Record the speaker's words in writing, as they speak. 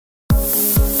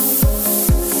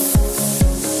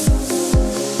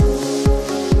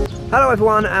Hello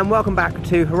everyone and welcome back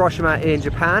to Hiroshima in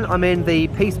Japan. I'm in the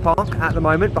Peace Park at the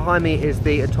moment. Behind me is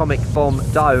the atomic bomb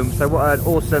dome, so what an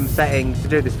awesome setting to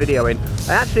do this video in.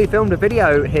 I actually filmed a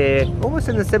video here almost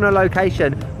in a similar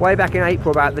location way back in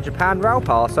April about the Japan Rail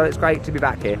Pass, so it's great to be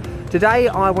back here. Today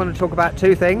I want to talk about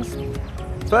two things.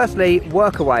 Firstly,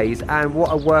 workaways and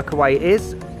what a workaway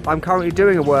is. I'm currently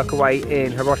doing a workaway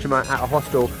in Hiroshima at a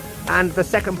hostel, and the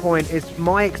second point is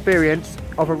my experience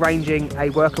of arranging a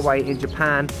workaway in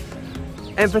Japan.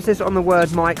 Emphasis on the word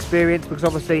my experience because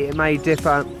obviously it may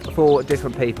differ for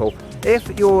different people.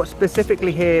 If you're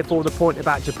specifically here for the point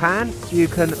about Japan, you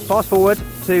can fast forward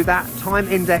to that time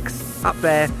index up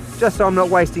there, just so I'm not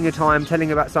wasting your time telling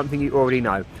you about something you already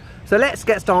know. So let's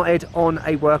get started on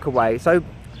a workaway. So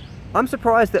I'm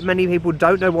surprised that many people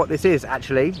don't know what this is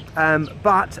actually,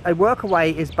 but a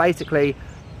workaway is basically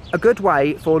a good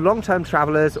way for long-term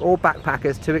travellers or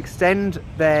backpackers to extend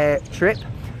their trip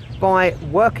by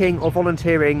working or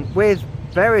volunteering with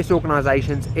various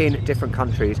organisations in different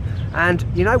countries. And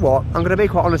you know what, I'm going to be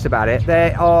quite honest about it.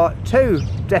 There are two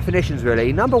definitions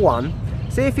really. Number one,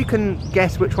 see if you can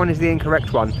guess which one is the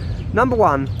incorrect one. Number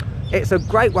one, it's a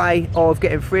great way of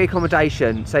getting free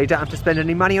accommodation, so you don't have to spend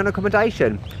any money on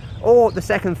accommodation. Or the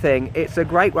second thing, it's a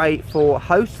great way for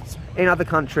hosts in other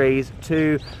countries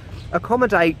to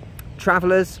accommodate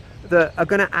travellers that are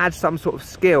going to add some sort of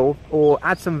skill or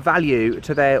add some value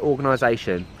to their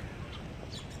organisation.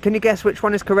 Can you guess which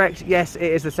one is correct? Yes, it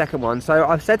is the second one. So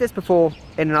I've said this before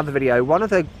in another video. One of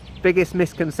the biggest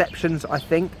misconceptions I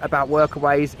think about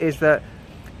workaways is that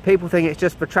people think it's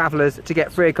just for travellers to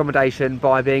get free accommodation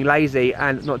by being lazy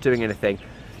and not doing anything.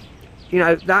 You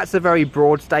know, that's a very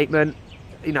broad statement.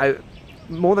 You know,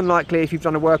 more than likely if you've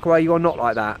done a workaway you're not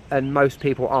like that, and most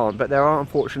people aren't, but there are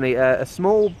unfortunately a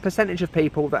small percentage of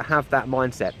people that have that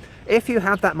mindset. If you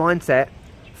have that mindset,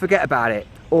 forget about it,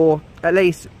 or at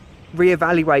least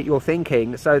reevaluate your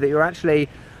thinking so that you're actually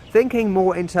thinking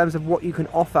more in terms of what you can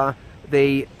offer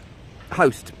the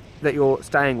host that you're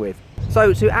staying with.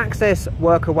 So to access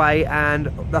Workaway and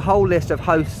the whole list of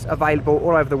hosts available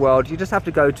all over the world, you just have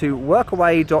to go to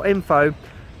workaway.info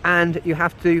and you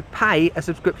have to pay a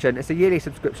subscription. It's a yearly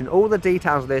subscription. All the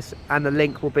details of this and the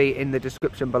link will be in the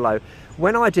description below.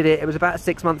 When I did it, it was about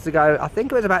 6 months ago. I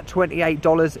think it was about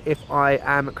 $28 if I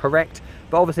am correct,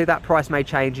 but obviously that price may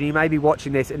change and you may be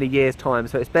watching this in a year's time,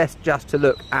 so it's best just to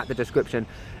look at the description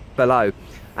below.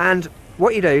 And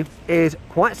what you do is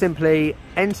quite simply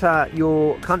enter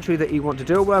your country that you want to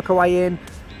do a workaway in,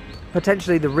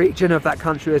 potentially the region of that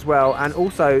country as well, and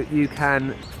also you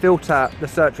can filter the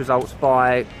search results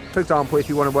by, for example, if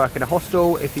you want to work in a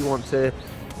hostel, if you want to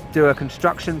do a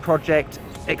construction project,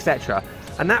 etc.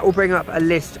 And that will bring up a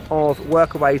list of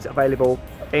workaways available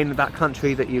in that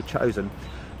country that you've chosen.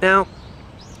 Now,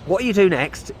 what you do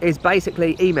next is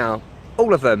basically email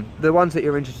all of them, the ones that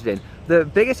you're interested in. The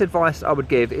biggest advice I would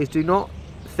give is do not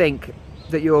think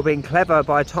that you're being clever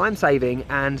by time saving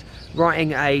and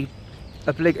writing a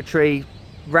obligatory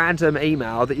random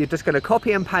email that you're just going to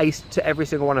copy and paste to every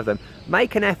single one of them.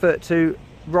 Make an effort to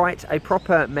write a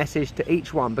proper message to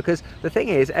each one, because the thing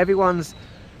is, everyone's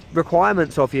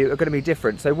requirements of you are going to be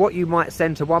different, so what you might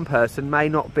send to one person may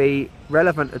not be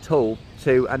relevant at all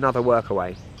to another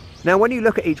workaway. Now, when you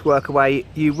look at each workaway,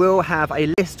 you will have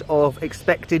a list of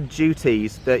expected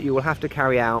duties that you will have to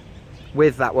carry out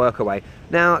with that workaway.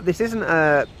 Now, this isn't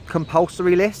a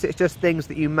compulsory list, it's just things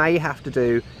that you may have to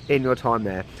do in your time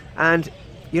there. And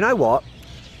you know what?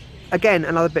 Again,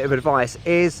 another bit of advice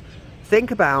is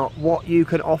think about what you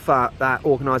can offer that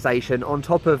organisation on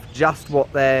top of just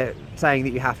what they're saying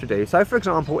that you have to do. So for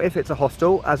example, if it's a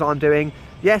hostel, as I'm doing,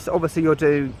 yes, obviously you'll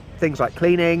do things like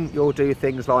cleaning, you'll do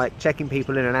things like checking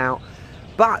people in and out,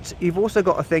 but you've also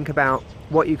got to think about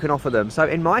what you can offer them. So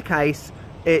in my case,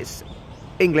 it's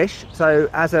English. So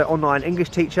as an online English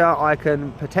teacher, I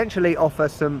can potentially offer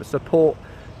some support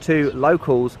to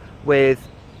locals with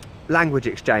language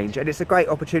exchange, and it's a great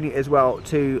opportunity as well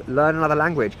to learn another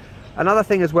language. Another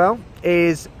thing as well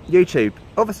is YouTube.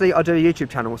 Obviously I do a YouTube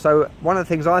channel, so one of the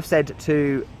things I've said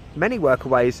to many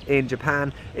workaways in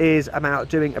Japan is about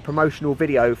doing a promotional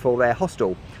video for their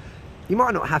hostel. You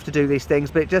might not have to do these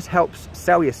things, but it just helps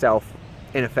sell yourself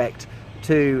in effect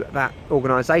to that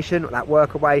organisation, that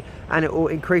workaway, and it will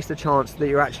increase the chance that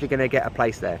you're actually going to get a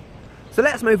place there. So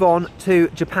let's move on to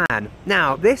Japan.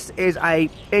 Now, this is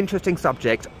a interesting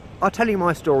subject. I'll tell you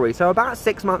my story. So about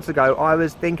 6 months ago, I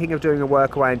was thinking of doing a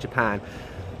workaway in Japan,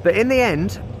 but in the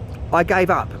end, I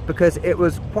gave up because it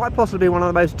was quite possibly one of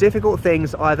the most difficult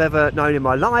things I've ever known in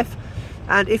my life.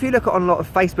 And if you look on a lot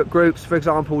of Facebook groups, for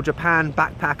example, Japan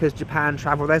Backpackers, Japan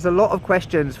Travel, there's a lot of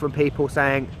questions from people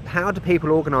saying, how do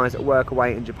people organise a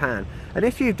workaway in Japan? And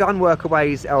if you've done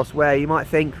workaways elsewhere, you might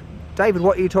think, David,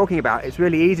 what are you talking about? It's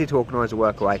really easy to organise a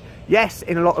workaway. Yes,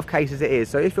 in a lot of cases it is.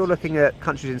 So if you're looking at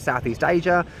countries in Southeast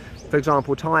Asia, for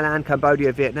example, Thailand,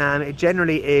 Cambodia, Vietnam, it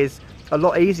generally is a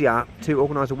lot easier to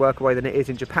organise a workaway than it is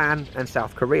in Japan and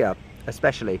South Korea,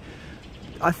 especially.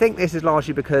 I think this is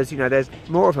largely because, you know, there's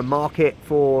more of a market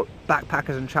for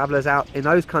backpackers and travellers out in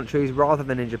those countries rather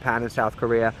than in Japan and South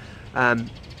Korea.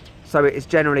 So it's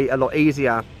generally a lot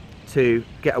easier to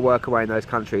get a workaway in those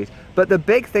countries. But the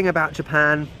big thing about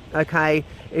Japan, okay,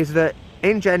 is that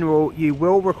in general you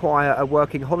will require a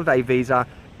working holiday visa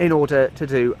in order to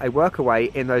do a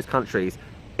workaway in those countries,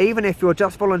 even if you're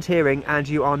just volunteering and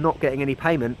you are not getting any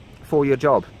payment for your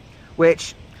job,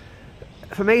 which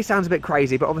for me sounds a bit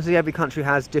crazy, but obviously every country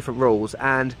has different rules.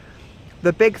 And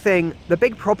the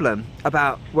big problem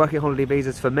about working holiday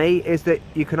visas for me is that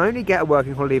you can only get a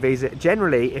working holiday visa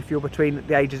generally if you're between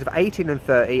the ages of 18 and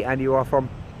 30 and you are from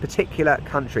particular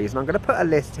countries. And I'm going to put a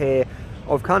list here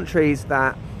of countries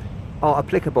that are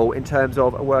applicable in terms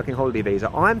of a working holiday visa.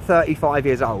 I'm 35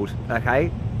 years old,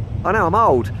 okay? I know I'm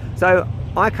old, so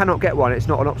I cannot get one. It's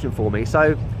not an option for me.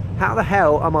 So how the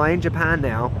hell am I in Japan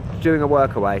now doing a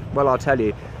workaway? Well, I'll tell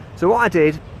you. So what I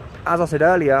did, as I said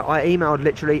earlier, I emailed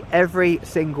literally every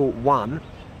single one.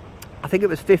 I think it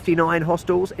was 59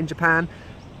 hostels in Japan,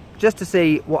 just to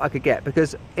see what I could get,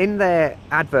 because in their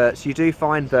adverts you do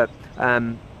find that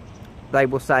they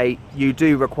will say you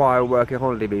do require a working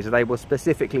holiday visa. They will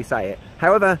specifically say it.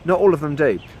 However, not all of them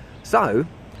do. So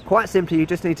quite simply, you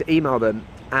just need to email them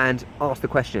and ask the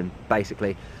question,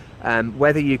 basically,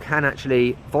 whether you can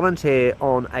actually volunteer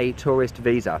on a tourist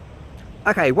visa.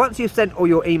 Okay, once you've sent all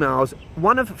your emails,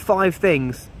 one of 5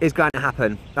 things is going to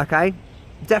happen, okay?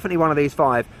 Definitely one of these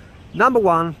 5. Number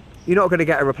 1, you're not going to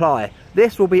get a reply.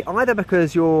 This will be either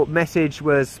because your message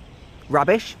was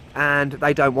rubbish and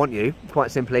they don't want you, quite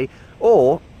simply,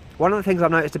 or one of the things I've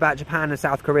noticed about Japan and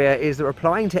South Korea is that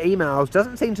replying to emails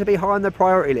doesn't seem to be high on the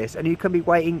priority list, and you can be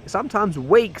waiting sometimes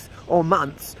weeks or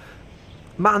months,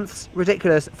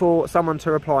 ridiculous, for someone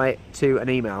to reply to an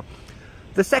email.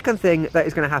 The second thing that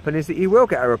is going to happen is that you will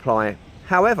get a reply.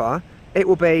 However, it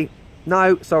will be,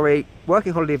 no, sorry,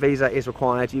 working holiday visa is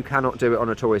required, you cannot do it on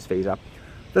a tourist visa.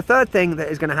 The third thing that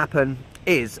is going to happen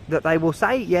is that they will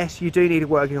say, yes, you do need a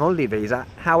working holiday visa,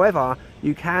 however,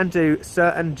 you can do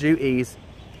certain duties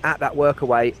at that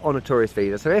workaway on a tourist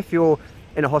visa. So if you're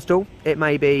in a hostel, it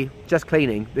may be just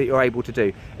cleaning that you're able to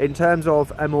do. In terms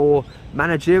of a more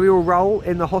managerial role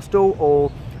in the hostel,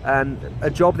 or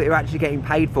a job that you're actually getting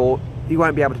paid for, you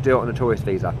won't be able to do it on a tourist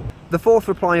visa. The fourth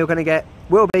reply you're going to get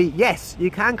will be, yes,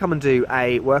 you can come and do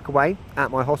a workaway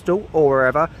at my hostel or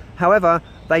wherever. However,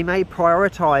 they may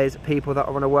prioritise people that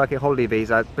are on a working holiday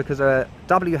visa, because a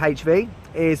WHV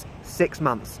is 6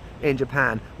 months in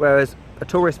Japan, whereas a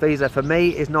tourist visa for me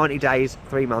is 90 days,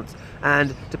 3 months.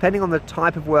 And depending on the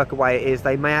type of workaway it is,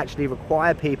 they may actually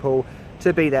require people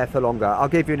to be there for longer. I'll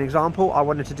give you an example. I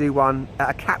wanted to do one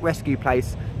at a cat rescue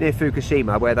place near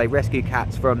Fukushima, where they rescue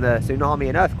cats from the tsunami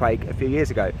and earthquake a few years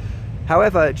ago.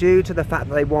 However, due to the fact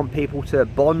that they want people to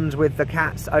bond with the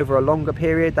cats over a longer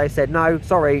period, they said no,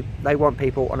 sorry, they want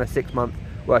people on a 6-month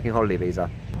working holiday visa.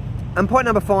 And point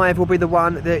number 5 will be the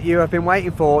one that you have been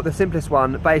waiting for, the simplest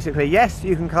one. Basically, yes,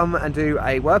 you can come and do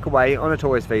a workaway on a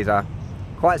tourist visa.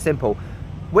 Quite simple.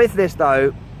 With this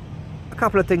though, a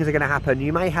couple of things are going to happen.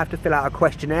 You may have to fill out a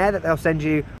questionnaire that they'll send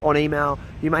you on email.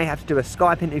 You may have to do a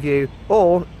Skype interview,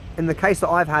 or in the case that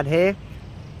I've had here,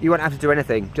 you won't have to do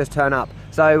anything, just turn up.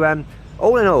 So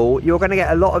all in all, you're going to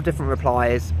get a lot of different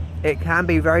replies. It can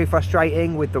be very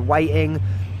frustrating with the waiting.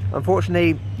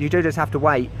 Unfortunately, you do just have to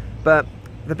wait. But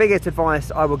the biggest advice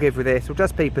I will give with this will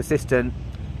just be persistent.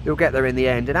 You'll get there in the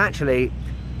end. And actually,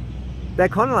 they're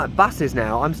kind of like buses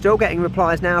now. I'm still getting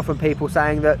replies now from people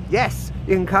saying that, yes,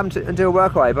 you can come and do a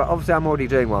workaway, but obviously I'm already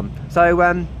doing one.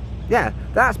 So yeah,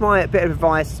 that's my bit of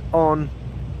advice on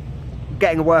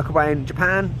getting a workaway in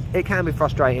Japan. It can be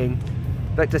frustrating,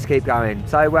 but just keep going.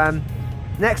 So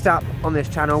next up on this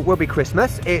channel will be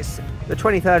Christmas. It's the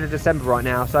 23rd of December right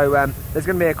now, so there's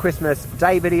going to be a Christmas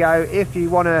Day video if you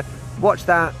want to watch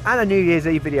that, and a New Year's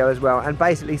Eve video as well, and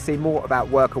basically see more about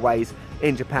workaways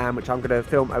in Japan, which I'm going to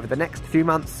film over the next few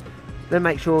months. Then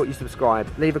make sure you subscribe,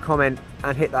 leave a comment,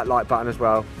 and hit that like button as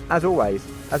well, as always,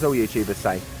 as all YouTubers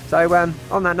say. So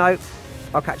on that note,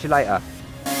 I'll catch you later.